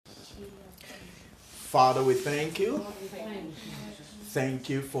Father, we thank you. Thank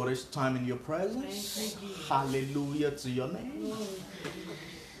you for this time in your presence. Hallelujah to your name.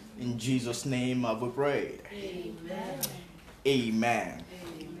 In Jesus' name I will pray. Amen. Amen.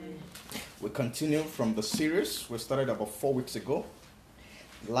 We continue from the series we started about 4 weeks ago.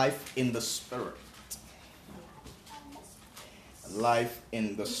 Life in the Spirit. Life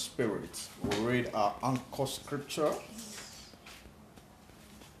in the Spirit. We'll read our anchor scripture.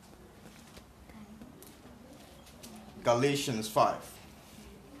 Galatians 5.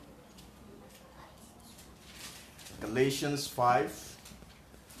 Galatians 5,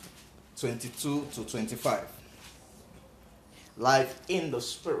 22 to 25. Life in the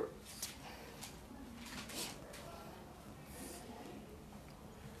Spirit.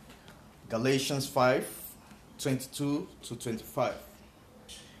 Galatians 5, 22 to 25.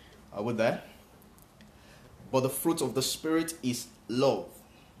 Are we there? But the fruit of the Spirit is love,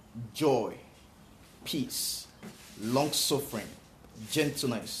 joy, peace, long-suffering,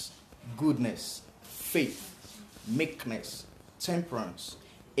 gentleness, goodness, faith, meekness, temperance.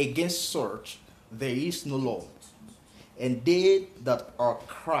 Against such there is no law. And they that are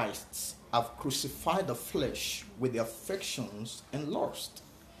Christ's have crucified the flesh with the affections and lust.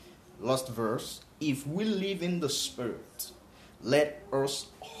 Last verse, if we live in the Spirit, let us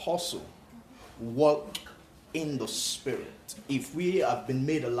also walk in the Spirit. If we have been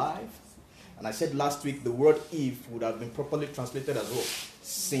made alive, and I said last week the word if would have been properly translated as well.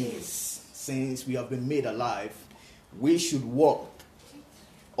 Since we have been made alive, we should walk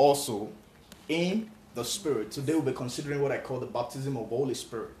also in the Spirit. Today we'll be considering what I call the baptism of the Holy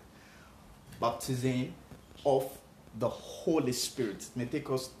Spirit. Baptism of the Holy Spirit. It may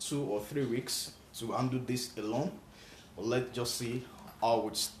take us 2 or 3 weeks to undo this alone. But let's just see how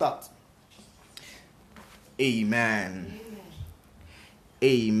it start. Amen.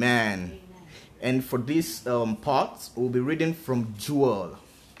 Amen. And for this part, we'll be reading from Joel.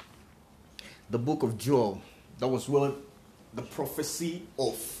 The book of Joel. That was where the prophecy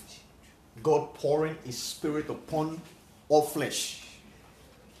of God pouring His Spirit upon all flesh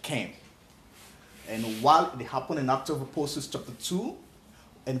came. And while it happened in Acts of Apostles chapter 2,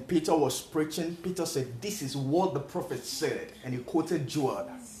 and Peter was preaching, Peter said, this is what the prophet said. And he quoted Joel,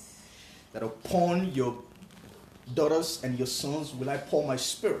 that upon your daughters and your sons will I pour my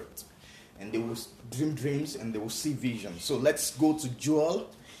Spirit. And they will dream dreams and they will see visions. So let's go to Joel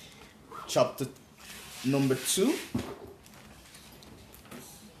chapter number 2.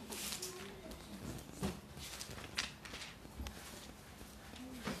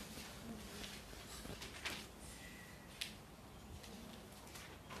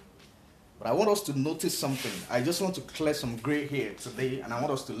 But I want us to notice something. I just want to clear some gray hair today, and I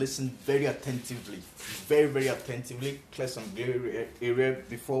want us to listen very attentively. Very, very attentively. Clear some gray area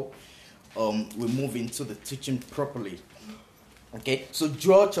before we move into the teaching properly. Okay, so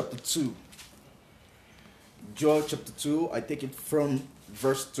Joel chapter 2. Joel chapter 2, I take it from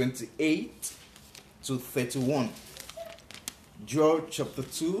verse 28 to 31. Joel chapter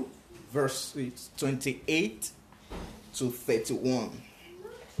 2, verse 28 to 31.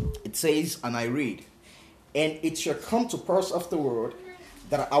 It says, and I read, and it shall come to pass afterward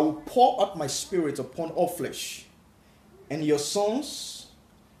that I will pour out my Spirit upon all flesh, and your sons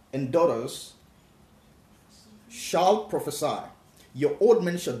and daughters shall prophesy. Your old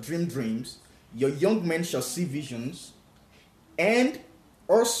men shall dream dreams, your young men shall see visions, and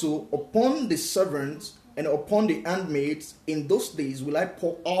also upon the servants and upon the handmaids in those days will I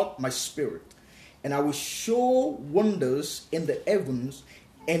pour out my Spirit, and I will show wonders in the heavens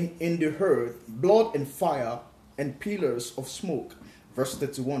and in the earth, blood and fire and pillars of smoke. Verse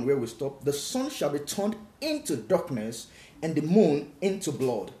 31, where we stop. The sun shall be turned into darkness and the moon into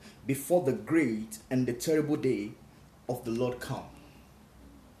blood before the great and the terrible day of the Lord come.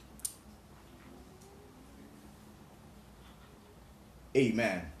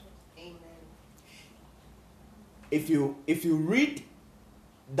 Amen. Amen. If you read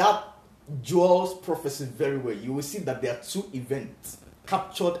that Joel's prophecy very well, you will see that there are 2 events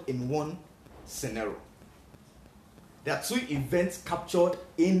captured in one scenario. There are 2 events captured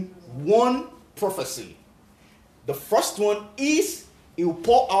in one prophecy. The first one is He will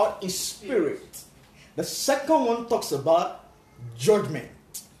pour out His Spirit. The second one talks about judgment,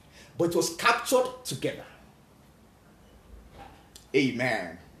 but it was captured together.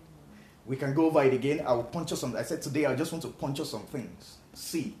 Amen. We can go over it again. I will puncture some. I said today I just want to puncture some things.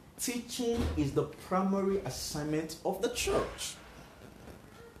 See, teaching is the primary assignment of the church.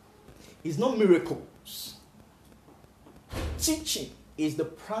 It's not miracles. Teaching is the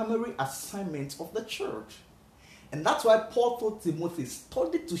primary assignment of the church. And that's why Paul told Timothy,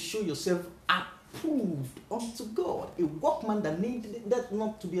 study to show yourself approved unto God, a workman that needed that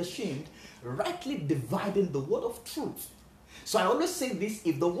not to be ashamed, rightly dividing the word of truth. So I always say this: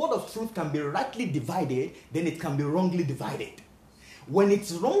 if the word of truth can be rightly divided, then it can be wrongly divided. When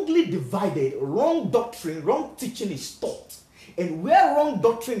it's wrongly divided, wrong doctrine, wrong teaching is taught. And where wrong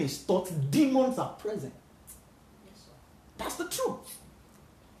doctrine is taught, demons are present. That's the truth.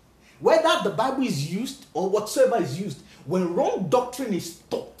 Whether the Bible is used or whatsoever is used, when wrong doctrine is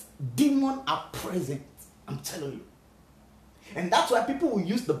taught, demons are present. I'm telling you. And that's why people will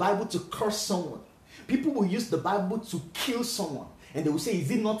use the Bible to curse someone. People will use the Bible to kill someone. And they will say, is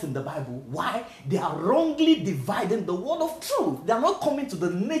it not in the Bible? Why? They are wrongly dividing the word of truth. They are not coming to the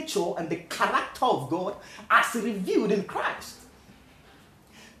nature and the character of God as revealed in Christ.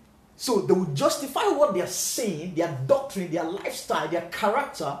 So they will justify what they are saying, their doctrine, their lifestyle, their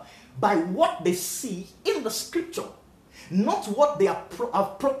character, by what they see in the scripture. Not what they are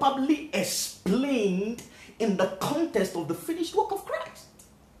properly explained in the context of the finished work of Christ.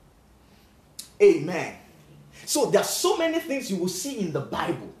 Amen. So there are so many things you will see in the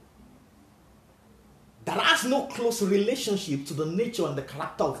Bible that has no close relationship to the nature and the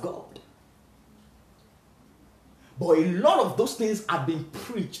character of God. But a lot of those things have been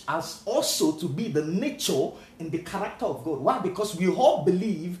preached as also to be the nature and the character of God. Why? Because we all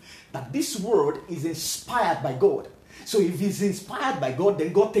believe that this word is inspired by God. So if it's inspired by God,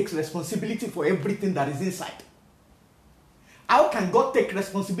 then God takes responsibility for everything that is inside. How can God take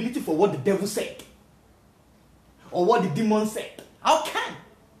responsibility for what the devil said? Or what the demon said? How can?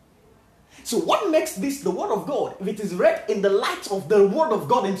 So what makes this the word of God? If it is read in the light of the word of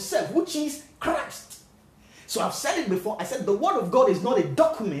God himself, which is Christ. So I've said it before. I said the word of God is not a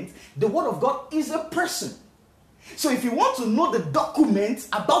document. The word of God is a person. So if you want to know the document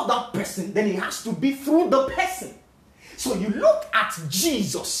about that person, then it has to be through the person. So you look at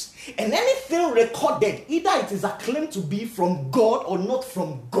Jesus, and anything recorded, either it is acclaimed to be from God or not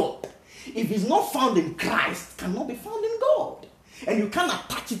from God. If it's not found in Christ, it cannot be found in God. And you can't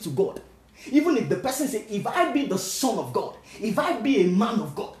attach it to God. Even if the person says, if I be the son of God, if I be a man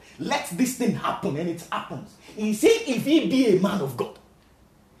of God, let this thing happen, and it happens. He said, if he be a man of God.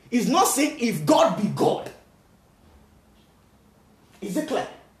 He's not saying, if God be God. Is it clear?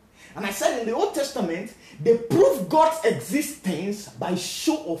 And I said in the Old Testament, they prove God's existence by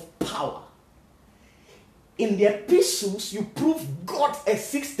show of power. In the epistles, you prove God's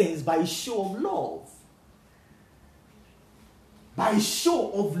existence by show of love. By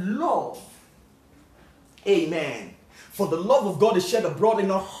show of love. Amen. For the love of God is shed abroad in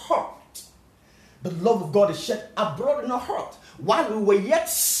our heart. The love of God is shed abroad in our heart. While we were yet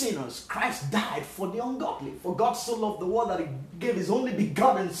sinners, Christ died for the ungodly. For God so loved the world that he gave his only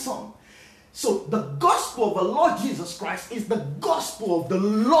begotten Son. So the gospel of the Lord Jesus Christ is the gospel of the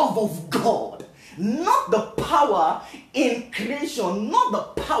love of God. Not the power in creation, not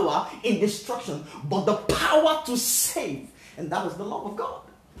the power in destruction, but the power to save. And that is the love of God.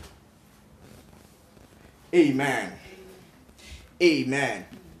 Amen. Amen.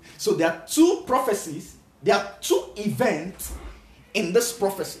 So there are two prophecies. There are two events in this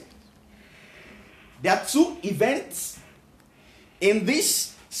prophecy. There are two events in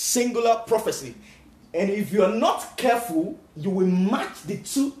this singular prophecy. And if you are not careful, you will match the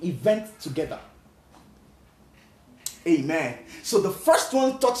two events together. Amen. So the first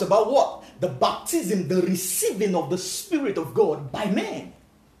one talks about what? The baptism, the receiving of the Spirit of God by man.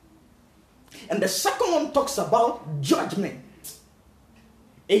 And the second one talks about judgment.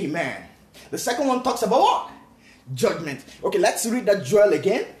 Amen. The second one talks about what? Judgment. Okay, let's read that Joel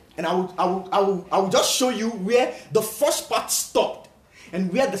again. And I will just show you where the first part stopped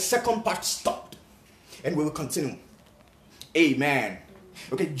and where the second part stopped. And we will continue. Amen.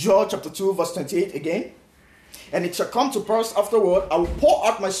 Okay, Joel chapter 2 verse 28 again. And it shall come to pass afterward, I will pour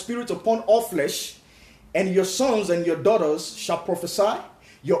out my spirit upon all flesh, and your sons and your daughters shall prophesy,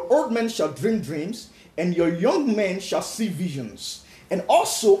 your old men shall dream dreams, and your young men shall see visions. And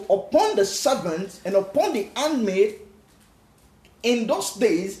also upon the servant and upon the handmaid, in those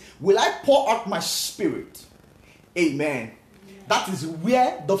days will I pour out my spirit. Amen. That is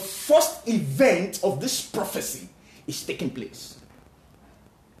where the first event of this prophecy is taking place.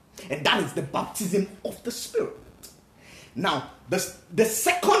 And that is the baptism of the Spirit. Now, the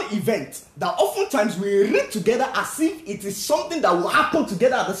second event that oftentimes we read together as if it is something that will happen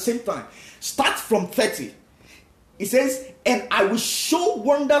together at the same time, starts from 30. It says, and I will show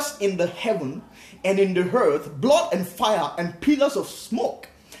wonders in the heaven and in the earth, blood and fire and pillars of smoke.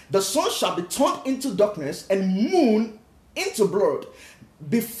 The sun shall be turned into darkness and moon into blood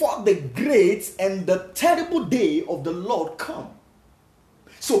before the great and the terrible day of the Lord come.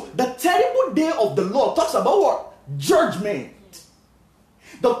 So the terrible day of the Lord talks about what? Judgment.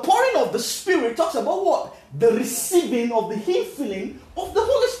 The pouring of the Spirit talks about what? The receiving of the infilling of the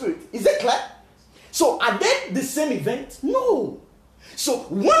Holy Spirit. Is that clear? So are they the same event? No. So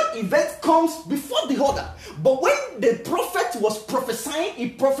one event comes before the other. But when the prophet was prophesying, he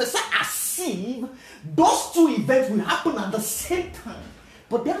prophesied as if those two events will happen at the same time.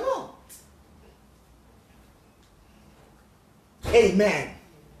 But they're not. Amen.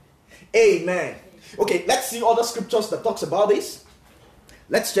 Amen. Okay, let's see other scriptures that talks about this.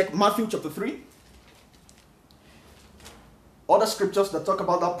 Let's check Matthew chapter 3. Other scriptures that talk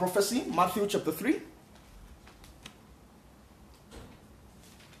about that prophecy. Matthew chapter 3.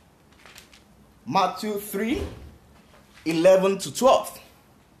 Matthew 3, 11 to 12.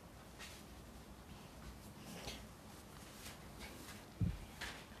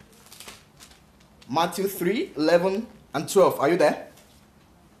 Matthew 3, 11 and 12. Are you there?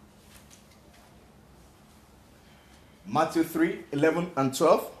 Matthew 3, 11 and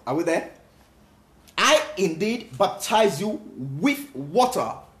 12. Are we there? I indeed baptize you with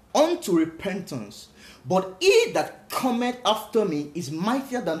water unto repentance, but he that cometh after me is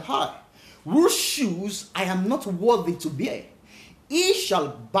mightier than I, whose shoes I am not worthy to bear. He shall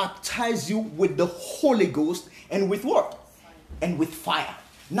baptize you with the Holy Ghost and with what? And with fire.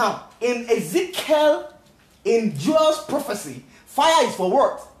 Now, in Ezekiel, in Joel's prophecy, fire is for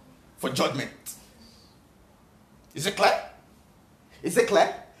what? For judgment. Is it clear? Is it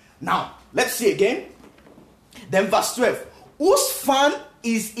clear? Now, let's see again. Then verse 12. Whose fan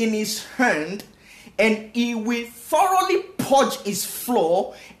is in his hand, and he will thoroughly purge his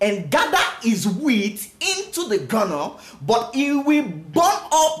floor and gather his wheat into the garner, but he will burn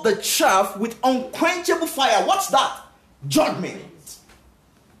up the chaff with unquenchable fire. What's that? Judgment.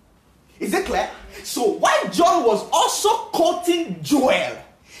 Is it clear? So while John was also quoting Joel,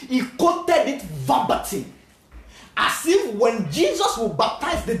 he quoted it verbatim. As if when Jesus will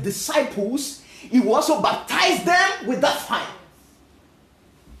baptize the disciples, he will also baptize them with that fire.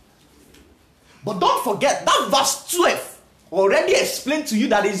 But don't forget that verse 12 already explained to you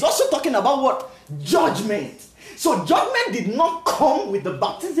that he's also talking about what? Judgment. So judgment did not come with the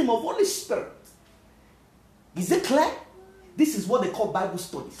baptism of Holy Spirit. Is it clear? This is what they call Bible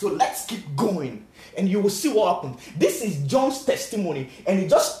study. So let's keep going and you will see what happened. This is John's testimony and he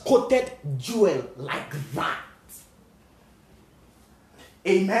just quoted Joel like that.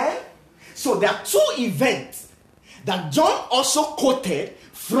 Amen. So there are two events that John also quoted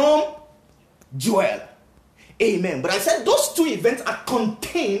from Joel. Amen. But I said those two events are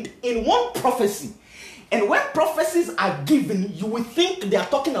contained in one prophecy. And when prophecies are given, you will think they are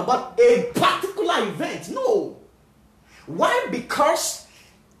talking about a particular event. No. Why? Because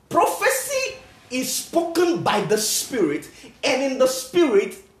prophecy is spoken by the Spirit, and in the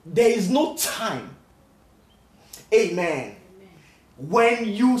Spirit there is no time. Amen. When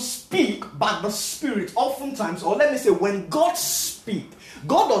you speak by the Spirit, oftentimes, or let me say, when God speaks,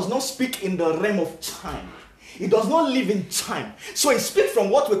 God does not speak in the realm of time. He does not live in time. So he speaks from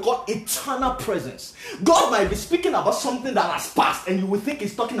what we call eternal presence. God might be speaking about something that has passed, and you will think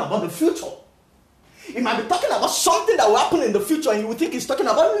he's talking about the future. He might be talking about something that will happen in the future, and you will think he's talking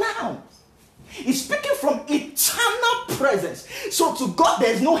about now. He's speaking from eternal presence. So to God,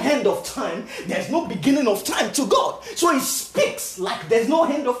 there's no end of time. There's no beginning of time to God. So he speaks like there's no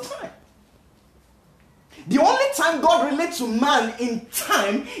end of time. The only time God relates to man in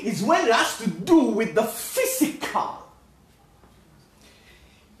time is when it has to do with the physical.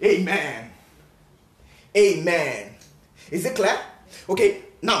 Amen. Amen. Is it clear? Okay,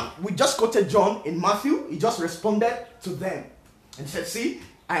 now we just quoted John in Matthew. He just responded to them and said, see,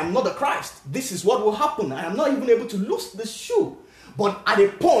 I am not the Christ. This is what will happen. I am not even able to loose the shoe. But at a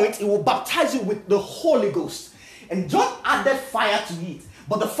point, he will baptize you with the Holy Ghost. And John added fire to it.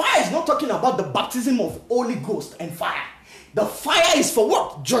 But the fire is not talking about the baptism of Holy Ghost and fire. The fire is for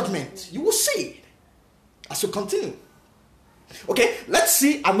what? Judgment. You will see it as you continue. Okay, let's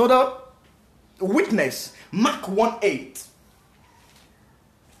see another witness. Mark 1:8.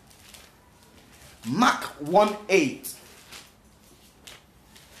 Mark 1:8.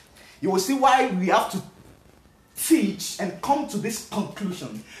 You will see why we have to teach and come to this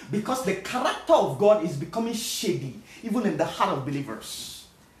conclusion. Because the character of God is becoming shady, even in the heart of believers.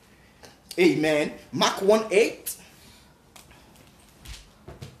 Amen. Mark 1:8.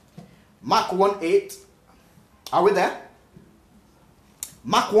 Mark 1:8. Are we there?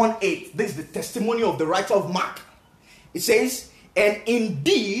 Mark 1:8. This is the testimony of the writer of Mark. It says, and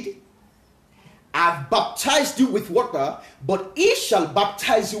indeed, I've baptized you with water, but he shall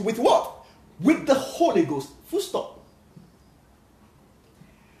baptize you with what? With the Holy Ghost. Full stop.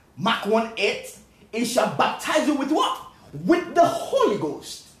 Mark 1:8, he shall baptize you with what? With the Holy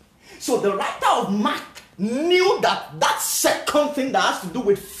Ghost. So the writer of Mark knew that that second thing that has to do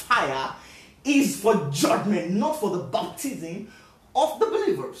with fire is for judgment, not for the baptism of the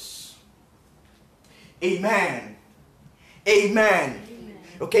believers. Amen. Amen.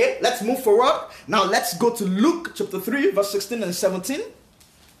 Okay, let's move forward. Now let's go to Luke chapter 3, verse 16 and 17.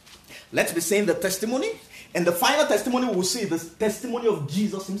 Let's be saying the testimony. And the final testimony we will see the testimony of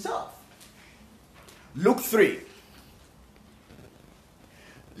Jesus himself. Luke 3.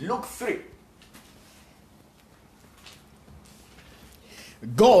 Luke 3.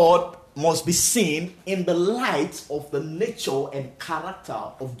 God must be seen in the light of the nature and character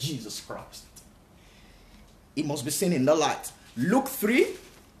of Jesus Christ. It must be seen in the light. Luke 3,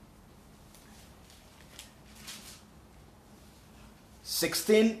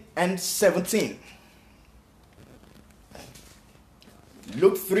 16 and 17.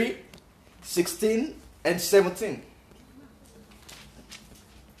 Luke 3, 16 and 17.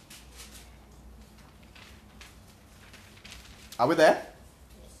 Are we there?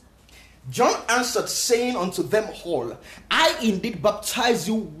 John answered, saying unto them all, I indeed baptize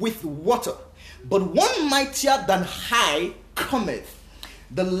you with water, but one mightier than I cometh,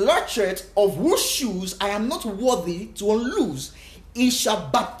 the latchet of whose shoes I am not worthy to unloose. He shall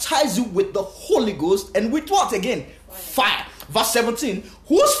baptize you with the Holy Ghost and with what again? Fire. Verse 17,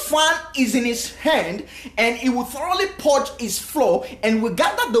 whose fan is in his hand, and he will thoroughly purge his floor, and will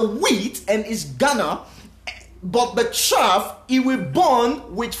gather the wheat and his garner, but the chaff he will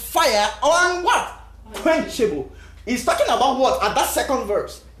burn with fire on what? Quenchable. He's talking about what? At that second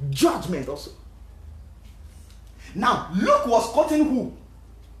verse, judgment also. Now, Luke was quoting who?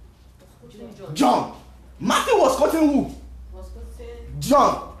 John. Matthew was quoting who?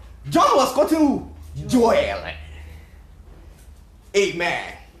 John. John was quoting who? Joel.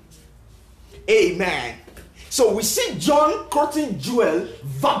 Amen. Amen. So we see John quoting Joel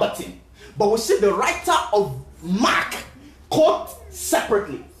verbatim, but we see the writer of Mark quote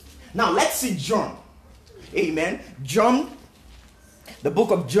separately. Now let's see John. Amen. John, the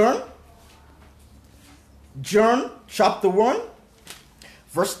book of John. John chapter 1,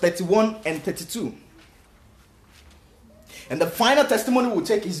 verse 31 and 32. And the final testimony we'll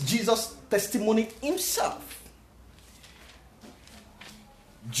take is Jesus' testimony himself.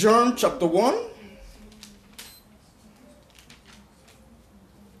 John chapter 1.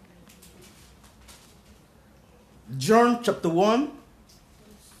 John chapter 1.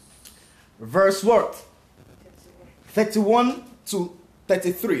 Verse what? 31 to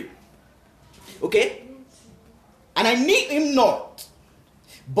 33. Okay? And I need him not,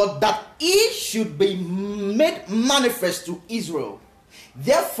 but that he should be made manifest to Israel.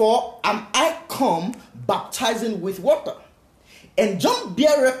 Therefore am I come baptizing with water. And John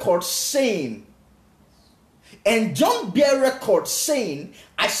bare record saying,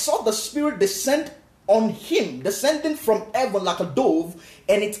 I saw the Spirit descend on him, descending from heaven like a dove,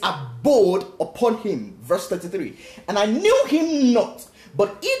 and it abode upon him. Verse 33. And I knew him not,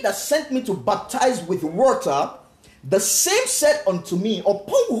 but he that sent me to baptize with water, the same said unto me,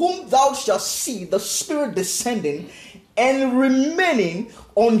 upon whom thou shalt see the Spirit descending and remaining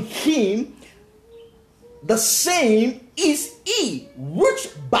on him, the same is he which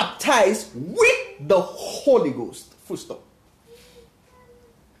baptized with the Holy Ghost. Full stop.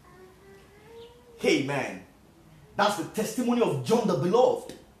 Amen. That's the testimony of John the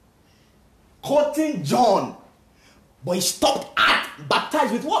Beloved. Quoting John. But he stopped at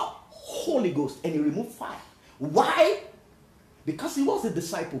baptized with what? Holy Ghost. And he removed fire. Why? Because he was a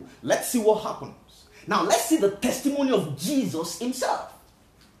disciple. Let's see what happens. Now let's see the testimony of Jesus himself.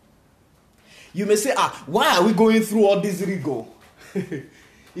 You may say, why are we going through all this rigor?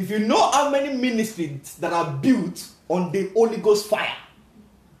 If you know how many ministries that are built on the Holy Ghost fire,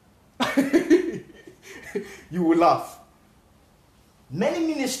 you will laugh. Many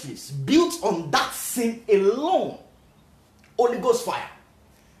ministries built on that thing alone. Holy Ghost fire.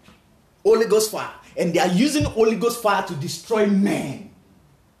 Holy Ghost fire. And they are using Holy Ghost fire to destroy men.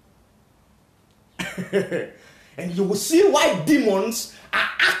 And you will see why demons are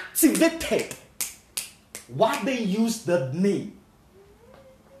activated. Why they use the name.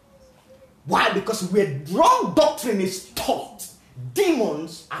 Why? Because where wrong doctrine is taught,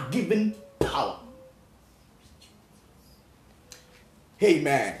 demons are given power.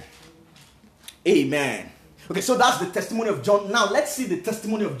 Amen. Amen. Okay, so that's the testimony of John. Now let's see the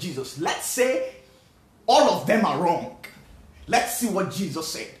testimony of Jesus. Let's say all of them are wrong. Let's see what Jesus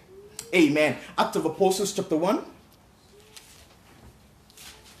said. Amen. Acts of Apostles chapter 1.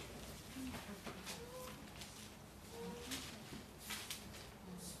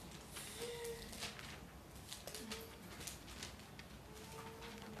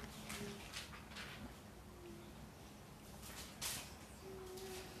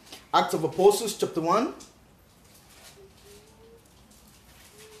 Acts of Apostles, chapter 1.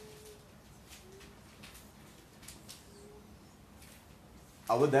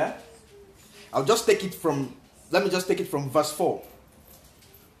 Are we there? Let me just take it from verse 4.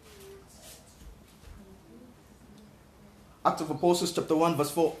 Acts of Apostles chapter 1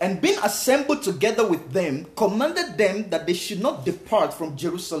 verse 4. And being assembled together with them, commanded them that they should not depart from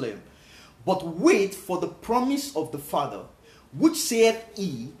Jerusalem, but wait for the promise of the Father, which saith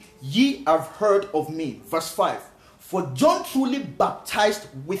he, ye have heard of me. Verse 5. For John truly baptized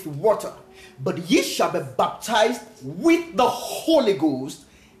with water, but ye shall be baptized with the Holy Ghost,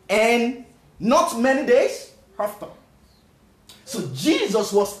 and not many days after. So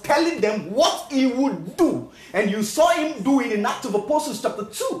Jesus was telling them what he would do. And you saw him do it in Acts of Apostles chapter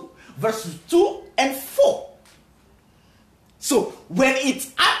 2, verses 2 and 4. So when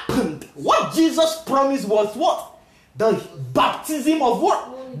it happened, what Jesus promised was what? The baptism of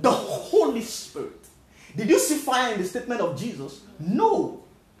what? The Holy Spirit. Did you see fire in the statement of Jesus? No.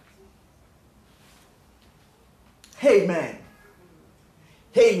 Amen.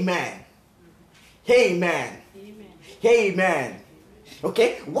 Amen. Amen. Amen.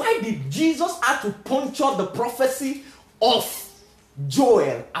 Okay, why did Jesus have to puncture the prophecy of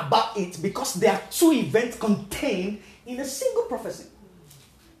Joel about it? Because there are two events contained in a single prophecy.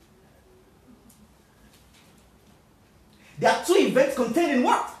 There are two events contained in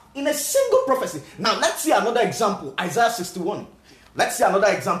what? In a single prophecy. Now let's see another example. Isaiah 61. Let's see another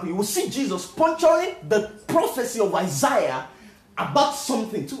example. You will see Jesus puncturing the prophecy of Isaiah about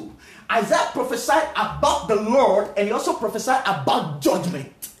something too. Isaiah prophesied about the Lord, and he also prophesied about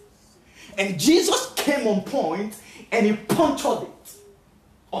judgment. And Jesus came on point and he punctured it.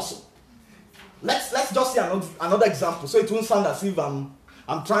 Awesome. Let's just see another example, so it won't sound as if I'm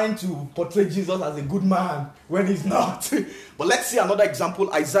trying to portray Jesus as a good man when he's not. But let's see another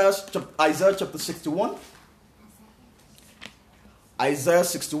example. Isaiah chapter 61. Isaiah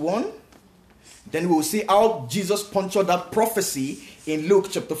 61. Then we will see how Jesus punctured that prophecy in Luke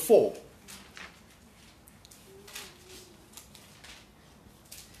chapter 4.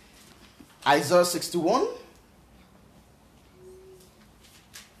 Isaiah 61.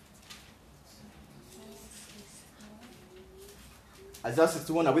 Isaiah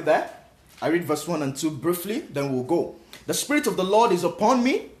 61, are we there? I read verse 1 and 2 briefly, then we'll go. The Spirit of the Lord is upon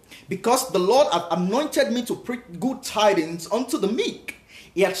me, because the Lord hath anointed me to preach good tidings unto the meek.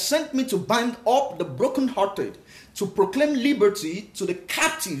 He hath sent me to bind up the brokenhearted, to proclaim liberty to the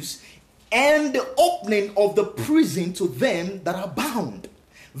captives, and the opening of the prison to them that are bound.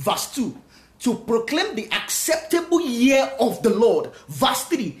 Verse 2. To proclaim the acceptable year of the Lord. Verse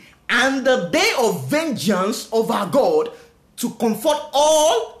 3. And the day of vengeance of our God, to comfort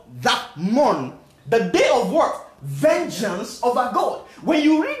all that mourn. The day of what? Vengeance of our God. When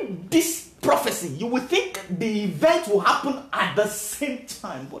you read this prophecy, you will think the event will happen at the same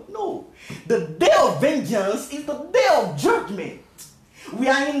time. But no. The day of vengeance is the day of judgment. We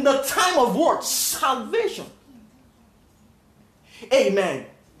are in the time of what? Salvation. Amen.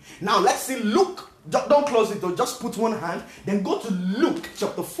 Now let's see Luke. Don't close it though. Just put one hand. Then go to Luke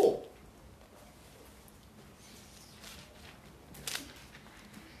chapter 4.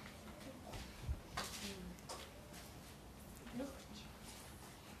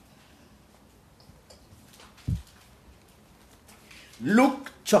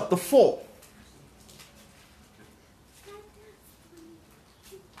 Luke chapter 4.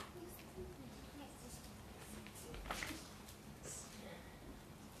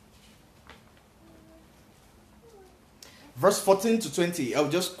 Verse 14 to 20. I'll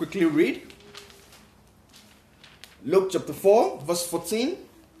just quickly read. Luke chapter 4, verse 14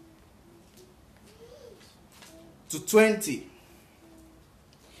 to 20.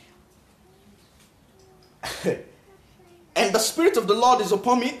 And the Spirit of the Lord is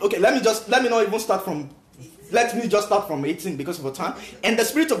upon me. Okay, let me just start from 18 because of the time. And the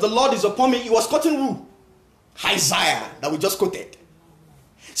Spirit of the Lord is upon me. He was quoting who? Isaiah, that we just quoted.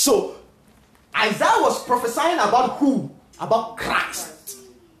 So Isaiah was prophesying about who? About Christ.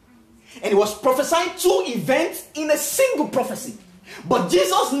 And he was prophesying two events in a single prophecy. But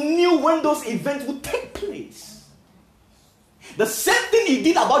Jesus knew when those events would take place. The same thing he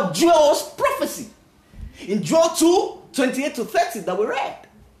did about Joel's prophecy. In Joel 2, 28 to 30 that we read.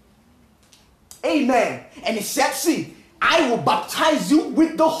 Amen. And he said, see, I will baptize you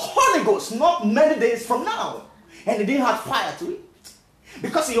with the Holy Ghost not many days from now. And he didn't have fire to it.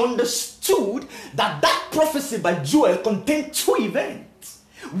 Because he understood that prophecy by Joel contained two events.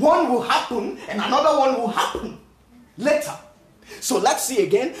 One will happen and another one will happen later. So let's see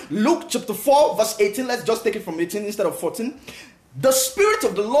again. Luke chapter 4 verse 18. Let's just take it from 18 instead of 14. The Spirit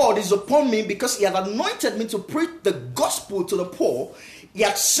of the Lord is upon me because he had anointed me to preach the gospel to the poor. He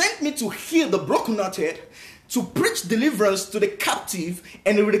had sent me to heal the brokenhearted, to preach deliverance to the captive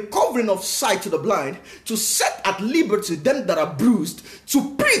and a recovering of sight to the blind, to set at liberty them that are bruised,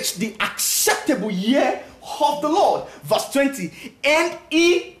 to preach the acceptable year of the Lord. Verse 20, and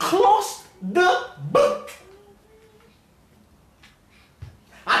he closed the book.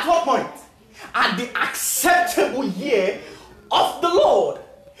 At what point? At the acceptable year of the Lord.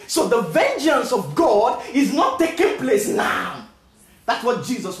 So the vengeance of God is not taking place now. That's what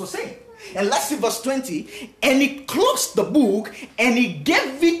Jesus was saying. And let's see verse 20. And he closed the book and he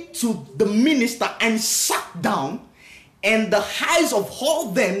gave it to the minister and sat down. And the eyes of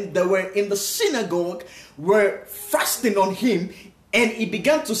all them that were in the synagogue were fastened on him. And he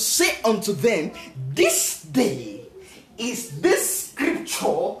began to say unto them, this day is this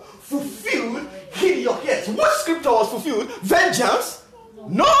scripture fulfilled in your ears. What scripture was fulfilled? Vengeance?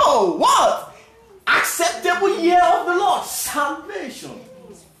 No. What? Acceptable year of the Lord. Salvation.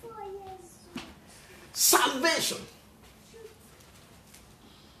 Salvation.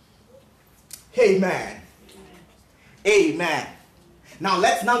 Amen. Amen. Now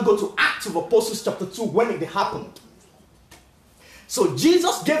let's now go to Acts of Apostles chapter 2 when it happened. So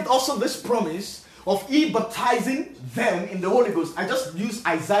Jesus gave also this promise of he baptizing them in the Holy Ghost. I just used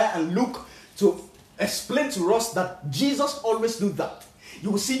Isaiah and Luke to explain to us that Jesus always do that.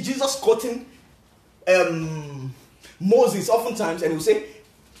 You will see Jesus quoting Moses oftentimes, and he will say,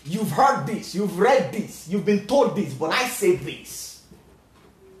 you've heard this, you've read this, you've been told this, but I say this.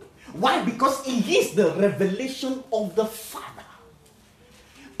 Why? Because he is the revelation of the Father.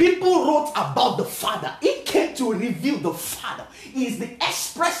 People wrote about the Father. He came to reveal the Father. He is the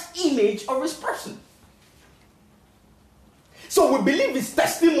express image of his person. So we believe his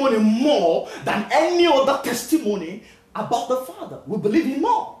testimony more than any other testimony about the Father. We believe him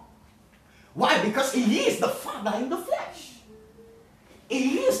more. Why? Because he is the Father in the flesh.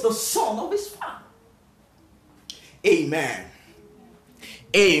 He is the Son of his Father. Amen.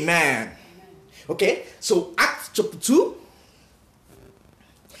 Amen. Okay, so Acts chapter 2.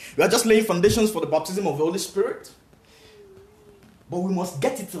 We are just laying foundations for the baptism of the Holy Spirit. But we must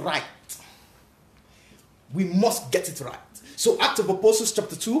get it right. We must get it right. So Acts of Apostles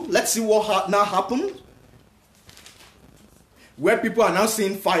chapter 2. Let's see what now happened. Where people are now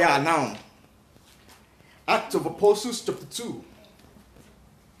seeing fire now. Acts of Apostles chapter 2.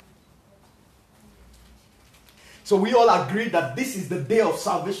 So we all agree that this is the day of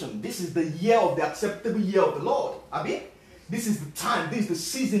salvation. This is the year of the acceptable year of the Lord. Abi? This is the time. This is the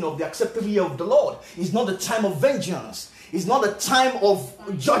season of the acceptable year of the Lord. It's not the time of vengeance. It's not the time of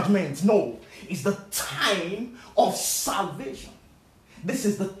judgment. No. It's the time of salvation. This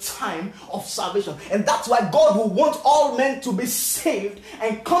is the time of salvation. And that's why God will want all men to be saved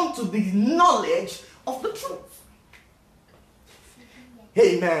and come to the knowledge of the truth.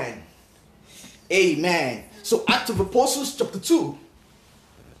 Amen. Amen. So Acts of Apostles chapter 2.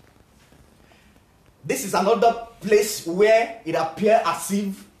 This is another place where it appears as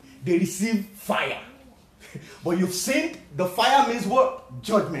if they receive fire. But you've seen the fire means what?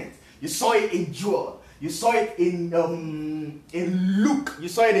 Judgment. You saw it in Joel. You saw it in Luke. You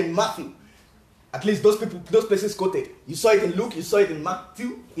saw it in Matthew. At least those places quoted. You saw it in Luke. You saw it in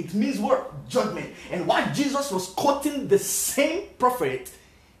Matthew. It means what? Judgment. And while Jesus was quoting the same prophet,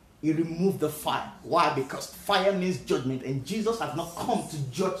 he removed the fire. Why? Because fire means judgment. And Jesus has not come to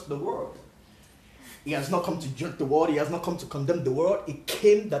judge the world. He has not come to judge the world. He has not come to condemn the world. He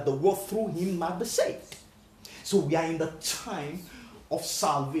came that the world through him might be saved. So we are in the time of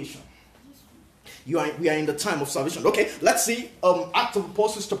salvation. We are in the time of salvation. Okay, let's see Acts of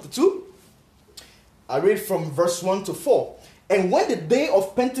Apostles chapter 2. I read from verse 1 to 4. And when the day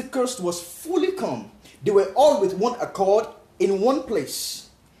of Pentecost was fully come, they were all with one accord in one place.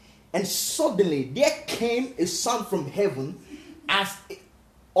 And suddenly there came a sound from heaven as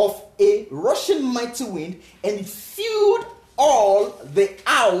of a rushing mighty wind, and it filled all the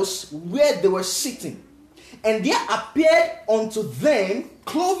house where they were sitting. And there appeared unto them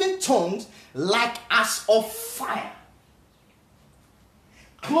cloven tongues like as of fire.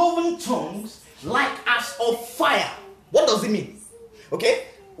 Cloven tongues like as of fire. What does it mean? Okay,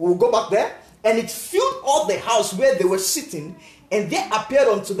 we'll go back there. And it filled all the house where they were sitting, and there appeared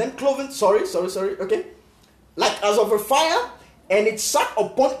unto them cloven, okay, like as of a fire, and it sat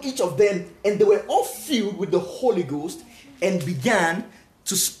upon each of them, and they were all filled with the Holy Ghost, and began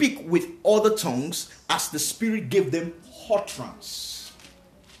to speak with other tongues as the Spirit gave them utterance.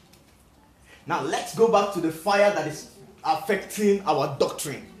 Now let's go back to the fire that is affecting our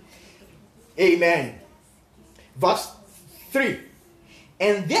doctrine. Amen. Verse 3.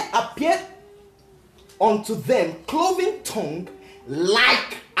 And there appeared unto them cloven tongue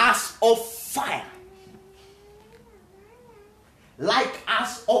like as of fire. Like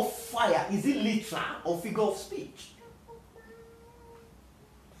as of fire. Is it literal or figure of speech?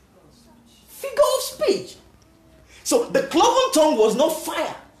 Figure of speech. So the cloven tongue was not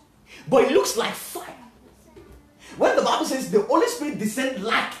fire, but it looks like fire. When the Bible says the Holy Spirit descended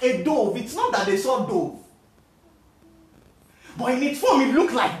like a dove, it's not that they saw dove. But in its form, it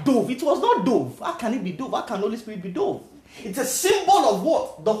looked like dove. It was not dove. How can it be dove? How can Holy Spirit be dove? It's a symbol of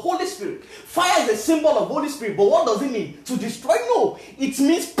what? The Holy Spirit. Fire is a symbol of Holy Spirit. But what does it mean? To destroy? No. It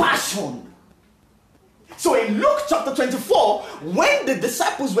means passion. So in Luke chapter 24, when the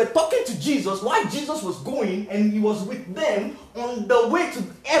disciples were talking to Jesus, while Jesus was going and he was with them on the way to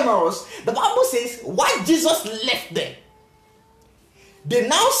Emmaus, the Bible says, while Jesus left them, they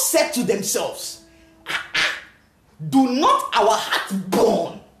now said to themselves, do not our hearts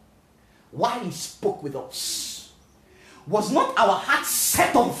burn while he spoke with us? Was not our hearts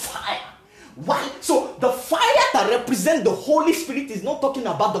set on fire? Why? So the fire that represents the Holy Spirit is not talking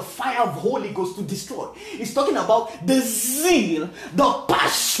about the fire of the Holy Ghost to destroy. It's talking about the zeal, the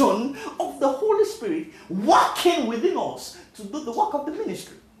passion of the Holy Spirit working within us to do the work of the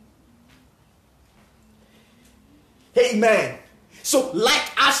ministry. Amen. So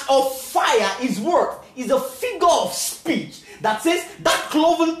like as of fire is word, is a figure of speech that says that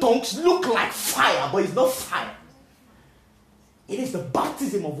cloven tongues look like fire, but it's not fire. It is the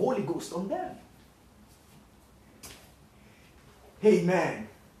baptism of Holy Ghost on them. Amen.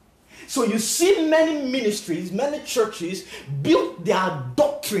 So you see many ministries, many churches build their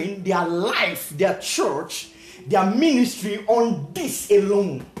doctrine, their life, their church, their ministry on this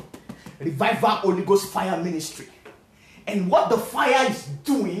alone. Revival Holy Ghost fire ministry. And what the fire is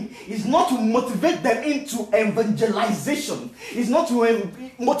doing is not to motivate them into evangelization. It's not to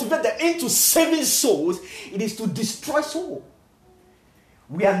motivate them into saving souls. It is to destroy souls.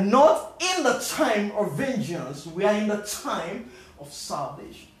 We are not in the time of vengeance. We are in the time of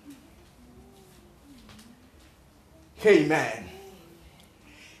salvation. Amen.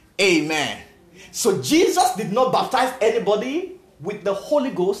 Amen. So Jesus did not baptize anybody with the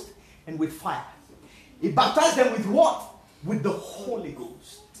Holy Ghost and with fire. He baptized them with what? With the Holy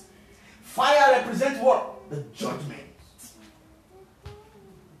Ghost. Fire represents what? The judgment.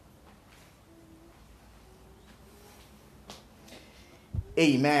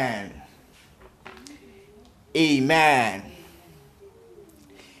 Amen. Amen.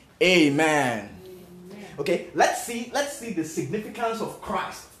 Amen. Okay, let's see the significance of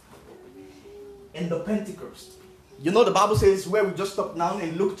Christ in the Pentecost. You know the Bible says, where we just stopped now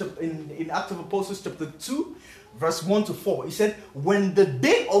in Luke in Acts of Apostles chapter 2, verse 1 to 4. He said, when the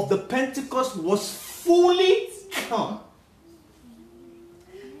day of the Pentecost was fully come.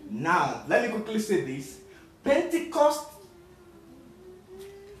 Now, let me quickly say this. Pentecost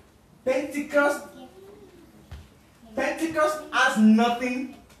has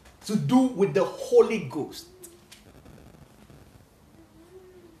nothing to do with the Holy Ghost.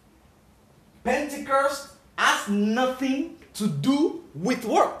 Pentecost has nothing to do with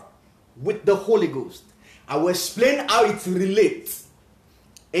what? With the Holy Ghost. I will explain how it relates.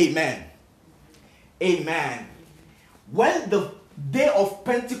 Amen. Amen. When the day of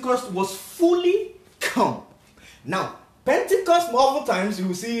Pentecost was fully come. Now, Pentecost, more times you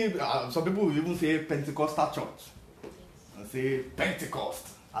will see, some people will even say Pentecostal church. And say Pentecost,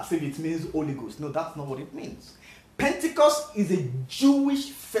 as if it means Holy Ghost. No, that's not what it means. Pentecost is a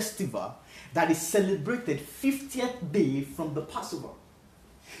Jewish festival that is celebrated 50th day from the Passover.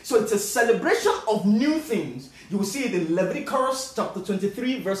 So it's a celebration of new things. You will see it in Leviticus chapter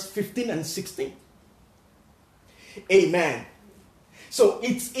 23, verse 15 and 16. Amen. So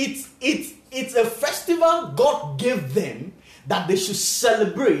it's a festival God gave them that they should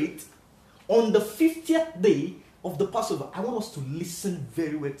celebrate on the 50th day of the Passover. I want us to listen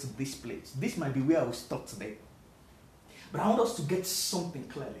very well to this place. This might be where I will stop today. But I want us to get something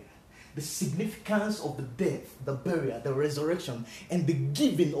clearly. The significance of the death, the burial, the resurrection, and the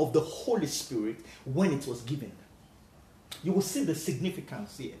giving of the Holy Spirit when it was given. You will see the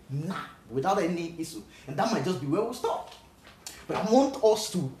significance here now, without any issue. And that might just be where we'll stop. But I want us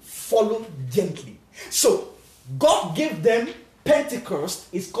to follow gently. So, God gave them Pentecost.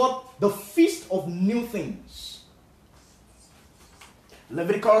 It's called the Feast of New Things.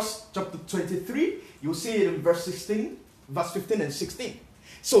 Leviticus chapter 23, you'll see it in verse 15 and 16.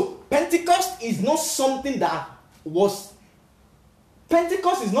 So, Pentecost is not something that was...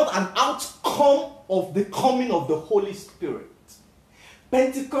 Pentecost is not an outcome of the coming of the Holy Spirit.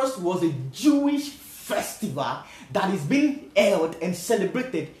 Pentecost was a Jewish festival that is being held and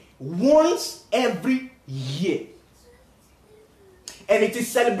celebrated once every year. And it is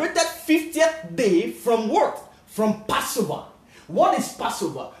celebrated 50th day from what? From Passover. What is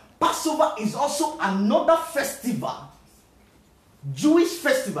Passover? Passover is also another festival, Jewish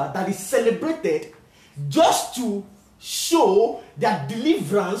festival, that is celebrated just to show their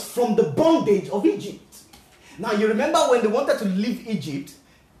deliverance from the bondage of Egypt. Now you remember when they wanted to leave Egypt,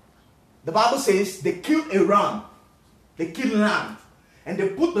 the Bible says they killed a ram, they killed lamb, and they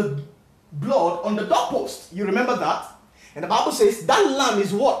put the blood on the doorpost. You remember that? And the Bible says that lamb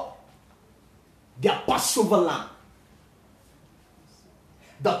is what? Their Passover lamb.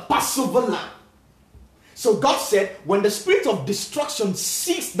 The Passover lamb. So God said, when the spirit of destruction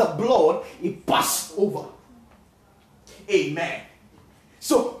sees the blood, it passes over. Amen.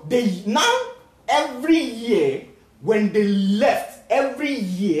 So they now, every year, when they left, every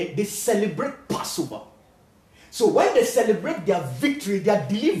year they celebrate Passover. So when they celebrate their victory, their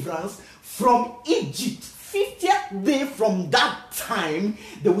deliverance from Egypt, 50th day from that time,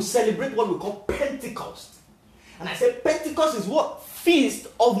 they will celebrate what we call Pentecost. And I said Pentecost is what? Feast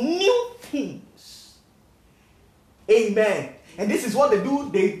of new things. Amen. And this is what they do.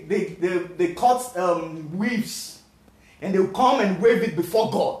 They cut weaves, and they will come and wave it before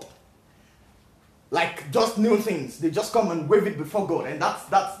God. Like just new things. They just come and wave it before God. And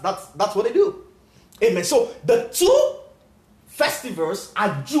that's what they do. Amen. So the two festivals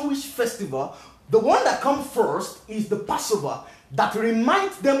are Jewish festival. The one that comes first is the Passover, that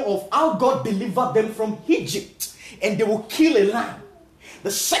reminds them of how God delivered them from Egypt, and they will kill a lamb.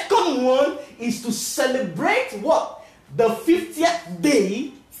 The second one is to celebrate what? The 50th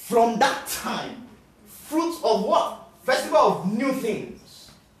day from that time. Fruits of what? Festival of new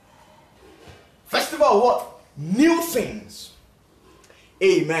things. Festival of what? New things.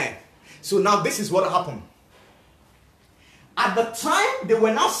 Amen. So now this is what happened. At the time they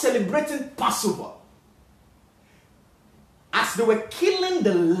were now celebrating Passover, as they were killing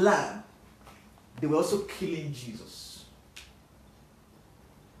the lamb, they were also killing Jesus.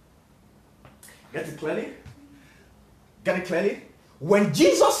 Get it clearly? Get it clearly? When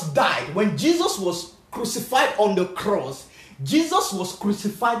Jesus died, when Jesus was crucified on the cross, Jesus was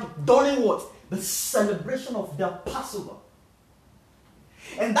crucified during what? The celebration of their Passover.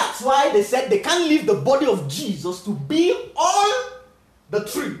 And that's why they said they can't leave the body of Jesus to be on the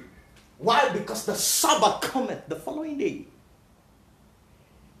tree. Why? Because the Sabbath cometh the following day.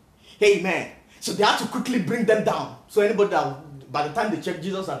 Amen. So they had to quickly bring them down. So anybody that, by the time they check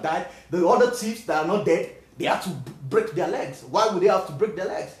Jesus had died, the other thieves that are not dead, they had to break their legs. Why would they have to break their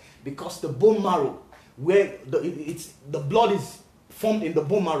legs? Because the bone marrow, where the blood is formed in the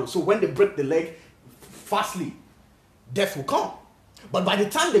bone marrow. So when they break the leg, fastly, death will come. But by the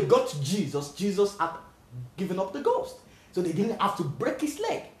time they got to Jesus, Jesus had given up the ghost. So they didn't have to break his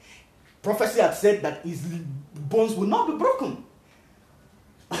leg. Prophecy had said that his bones would not be broken.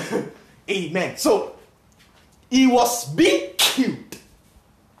 Amen. So he was being killed.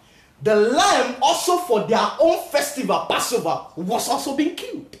 The lamb also for their own festival, Passover, was also being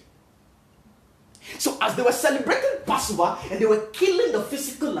killed. So as they were celebrating Passover and they were killing the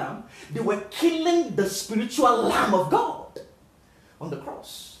physical lamb, they were killing the spiritual Lamb of God on the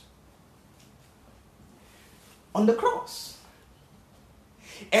cross. On the cross.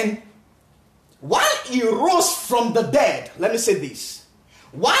 And while he rose from the dead, let me say this.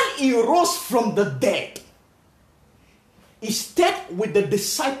 While he rose from the dead, he stayed with the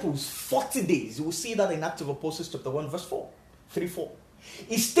disciples 40 days. You will see that in Acts of Apostles chapter 1 verse 4. 3-4.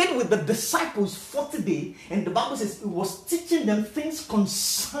 He stayed with the disciples 40 days, and the Bible says he was teaching them things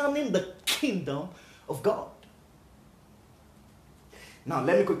concerning the kingdom of God. Now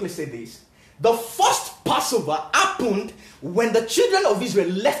let me quickly say this. The first Passover happened when the children of Israel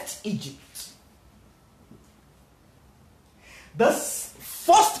left Egypt. The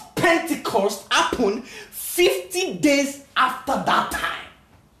first Pentecost happened 50 days after that time.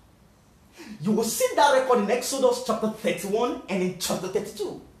 You will see that record in Exodus chapter 31 and in chapter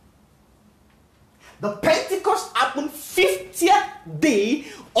 32. The Pentecost happened 50th day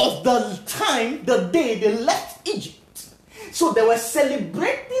of the time, the day they left Egypt. So they were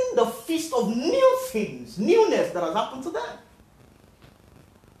celebrating the feast of new things, newness that has happened to them.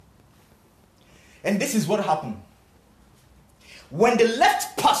 And this is what happened. When they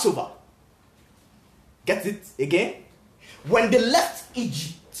left Passover, get it again? When they left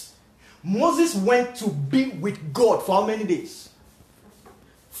Egypt, Moses went to be with God for how many days?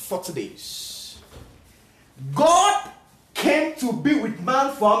 40 days. God came to be with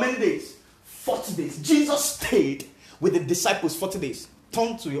man for how many days? 40 days. Jesus stayed with the disciples 40 days.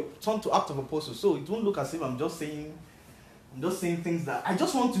 turn to Acts of Apostles. So it won't look as if I'm just saying things that I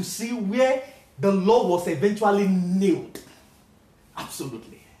just want to see where the law was eventually nailed.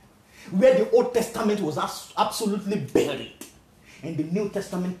 Absolutely. Where the Old Testament was absolutely buried and the New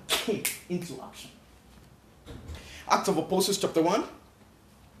Testament came into action. Acts of Apostles chapter 1.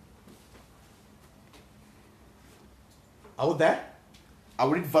 Are we there? I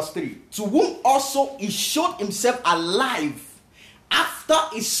will read verse 3. To whom also he showed himself alive after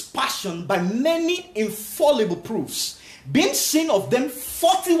his passion by many infallible proofs, being seen of them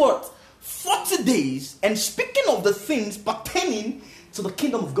 40 what? 40 days, and speaking of the things pertaining to the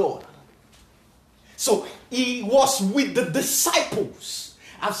kingdom of God. So he was with the disciples.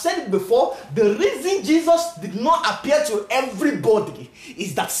 I've said it before, the reason Jesus did not appear to everybody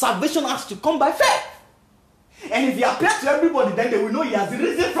is that salvation has to come by faith. And if he appeared to everybody, then they will know he has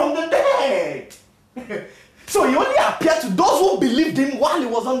risen from the dead. So he only appeared to those who believed him while he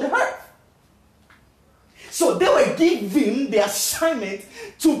was on the earth. So they were given the assignment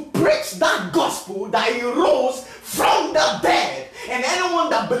to preach that gospel that he rose from the dead. And anyone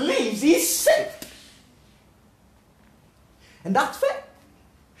that believes is saved. And that's fair.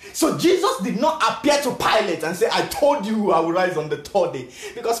 So Jesus did not appear to Pilate and say, I told you I will rise on the third day.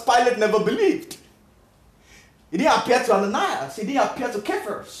 Because Pilate never believed. He didn't appear to Ananias. He didn't appear to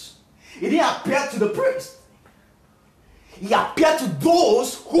Cephas. He didn't appear to the priest. He appeared to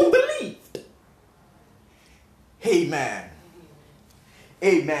those who believed. Amen.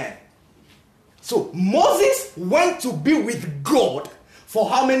 Amen. So Moses went to be with God for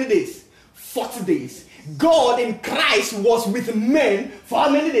how many days? 40 days. God in Christ was with men for how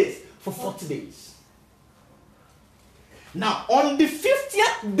many days? For 40 days. Now, on the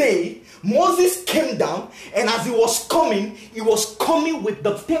 50th day, Moses came down, and as he was coming with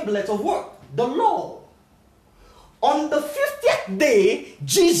the tablet of what? The law. On the 50th day,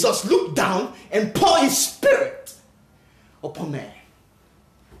 Jesus looked down and poured his spirit upon man.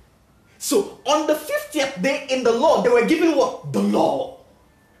 So, on the 50th day in the law, they were given what? The law.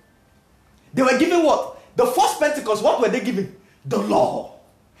 They were given what? The first Pentecost, what were they given? The law.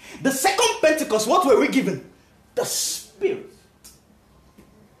 The second Pentecost, what were we given? The Spirit.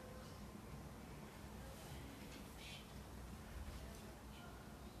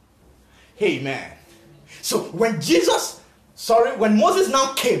 Amen. So when Moses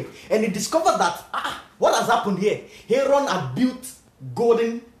now came and he discovered that, what has happened here? Aaron had built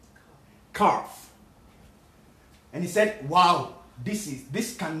golden calf. And he said, wow,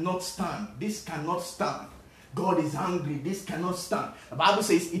 this cannot stand. This cannot stand. God is angry. This cannot stand. The Bible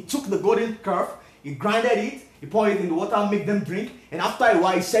says he took the golden calf, he grinded it, he poured it in the water and made them drink. And after a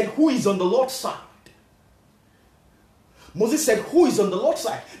while he said, who is on the Lord's side? Moses said, who is on the Lord's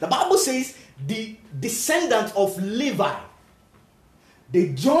side? The Bible says the descendants of Levi, they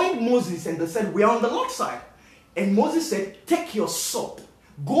joined Moses and they said, we are on the Lord's side. And Moses said, take your sword,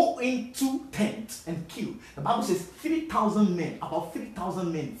 go into tents and kill. The Bible says 3,000 men, about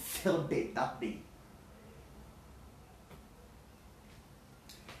 3,000 men fell dead that day.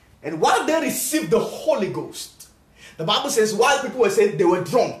 And while they received the Holy Ghost, the Bible says while people were saying they were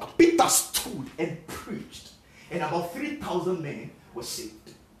drunk, Peter stood and preached. And about 3,000 men were saved.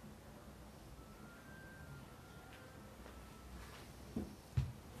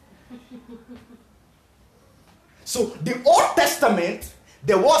 So the Old Testament,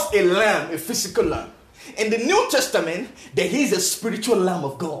 there was a lamb, a physical lamb. In the New Testament, there is a spiritual lamb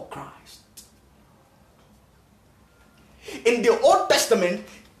of God, Christ. In the Old Testament,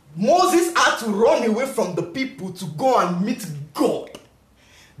 Moses had to run away from the people to go and meet God.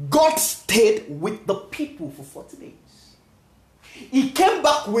 God stayed with the people for 40 days. He came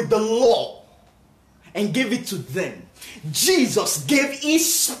back with the law and gave it to them. Jesus gave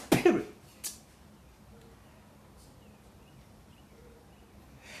his spirit.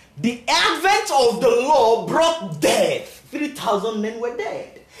 The advent of the law brought death. 3,000 men were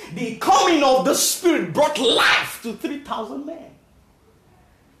dead. The coming of the Spirit brought life to 3,000 men.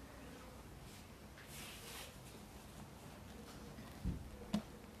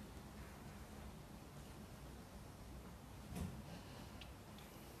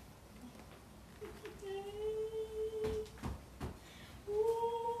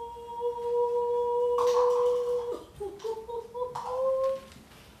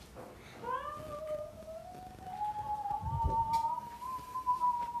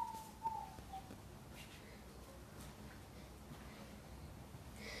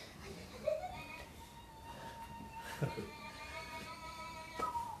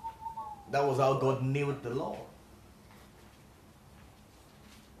 That was how God nailed the law.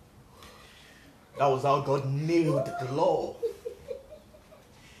 That was how God nailed the law.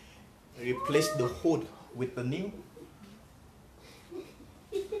 Replace the old with the new.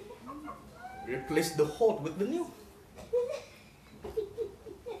 Replace the old with the new.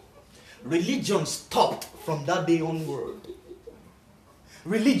 Religion stopped from that day onward.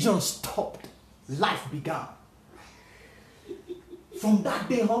 Religion stopped. Life began. From that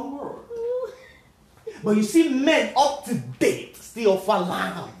day onward. But you see, men up to date still offer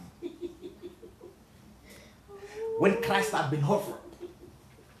lamb. When Christ had been offered.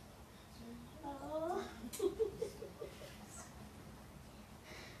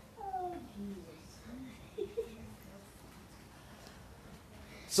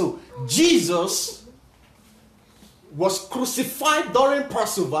 So Jesus was crucified during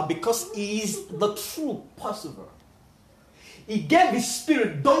Passover because he is the true Passover. He gave his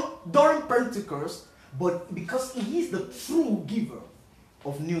spirit during Pentecost, but because he is the true giver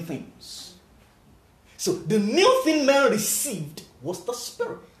of new things. So the new thing man received was the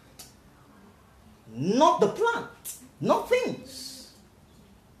spirit, not the plant, not things.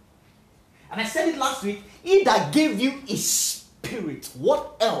 And I said it last week, he that gave you his spirit,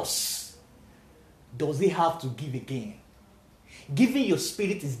 what else does he have to give again? Giving your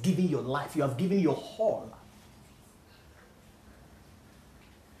spirit is giving your life. You have given your whole life.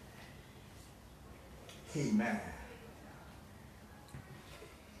 Amen.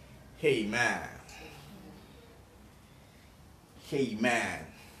 Amen. Amen.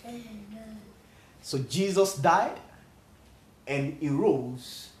 Amen. So Jesus died and he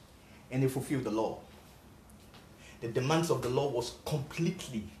rose and he fulfilled the law. The demands of the law was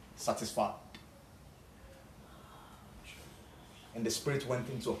completely satisfied. And the Spirit went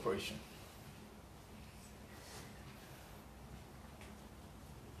into operation.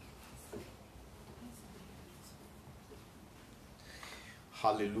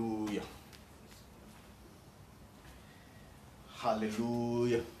 Hallelujah.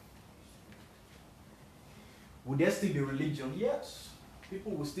 Hallelujah. Would there still be religion? Yes.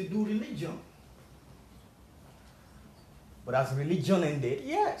 People will still do religion. But has religion ended?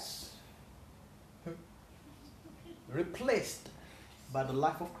 Yes. Replaced by the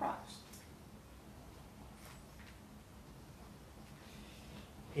life of Christ.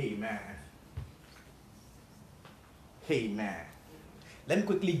 Amen. Amen. Let me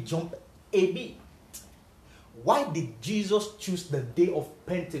quickly jump a bit. Why did Jesus choose the day of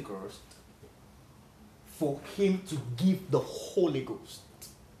Pentecost for him to give the Holy Ghost?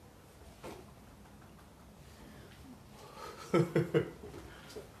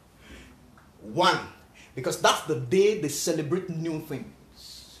 One, because that's the day they celebrate new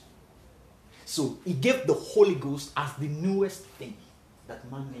things. So he gave the Holy Ghost as the newest thing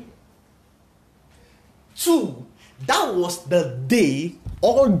that man needed. Two, that was the day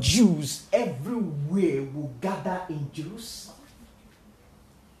all Jews everywhere will gather in Jerusalem.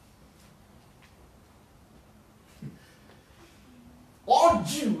 All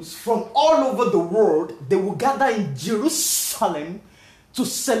Jews from all over the world, they will gather in Jerusalem to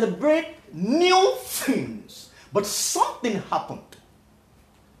celebrate new things. But something happened.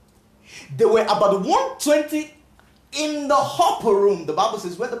 There were about 120 in the upper room, the Bible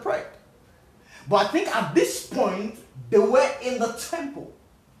says, where they prayed. But I think at this point, they were in the temple.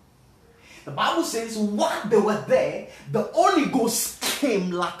 The Bible says while they were there, the Holy Ghost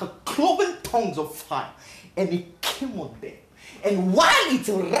came like a cloven tongues of fire, and it came on them. And while it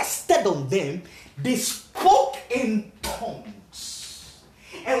rested on them, they spoke in tongues.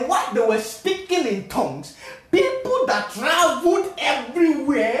 And while they were speaking in tongues, people that traveled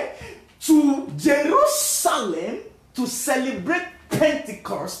everywhere to Jerusalem to celebrate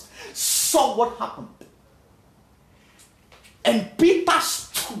Pentecost saw what happened. And Peter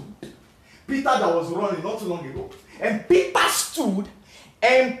stood. Peter that was running not too long ago. And Peter stood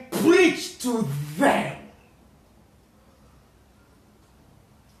and preached to them.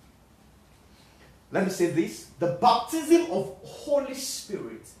 Let me say this. The baptism of Holy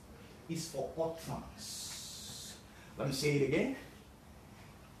Spirit is for utterance. Let me say it again.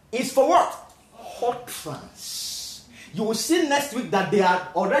 It's for what? Utterance. You will see next week that they had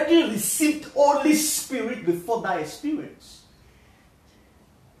already received Holy Spirit before that experience.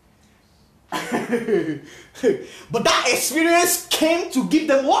 But that experience came to give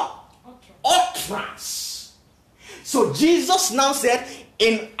them what? Utterance. So Jesus now said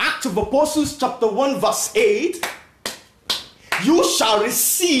in Acts of Apostles chapter 1 verse 8, you shall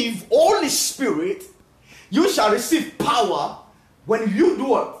receive Holy Spirit, you shall receive power when you do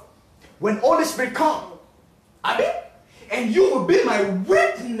what? When Holy Spirit comes. Amen? And you will be my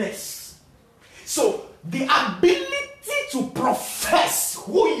witness. So the ability to profess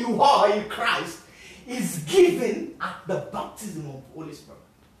who you are in Christ is given at the baptism of the Holy Spirit.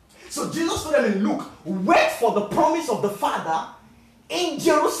 So Jesus told them in Luke, wait for the promise of the Father in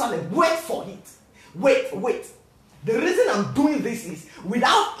Jerusalem. Wait for it. Wait. The reason I'm doing this is,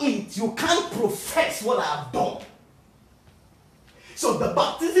 without it, you can't profess what I have done. So the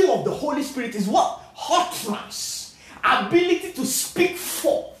baptism of the Holy Spirit is what? Utterance. Ability to speak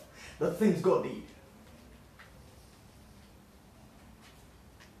forth the things God did.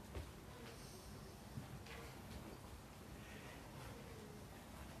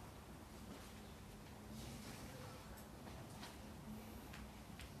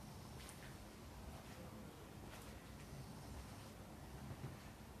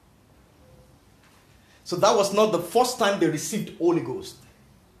 So that was not the first time they received Holy Ghost.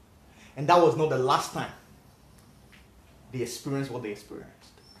 And that was not the last time they experienced what they experienced.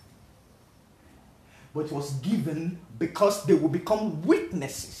 But it was given because they will become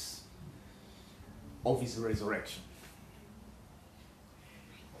witnesses of his resurrection.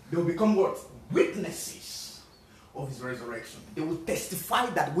 They will become what? Witnesses of his resurrection. They will testify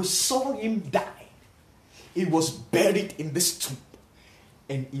that we saw him die. He was buried in this tomb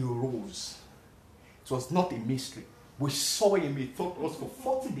and he rose. It was not a mystery. We saw him, he thought it was for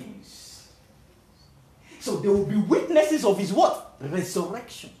 40 days. So they will be witnesses of his what?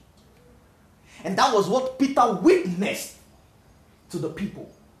 Resurrection. And that was what Peter witnessed to the people.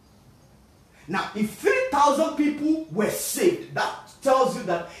 Now, if 3,000 people were saved, that tells you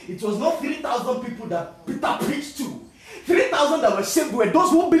that it was not 3,000 people that Peter preached to. 3,000 that were saved were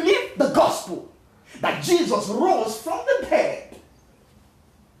those who believed the gospel, that Jesus rose from the dead.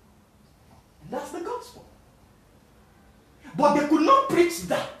 That's the gospel. But they could not preach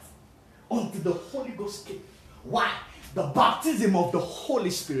that until the Holy Ghost came. Why? The baptism of the Holy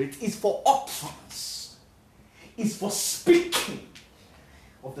Spirit is for utterance. It's for speaking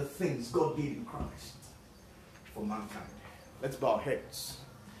of the things God did in Christ for mankind. Let's bow our heads.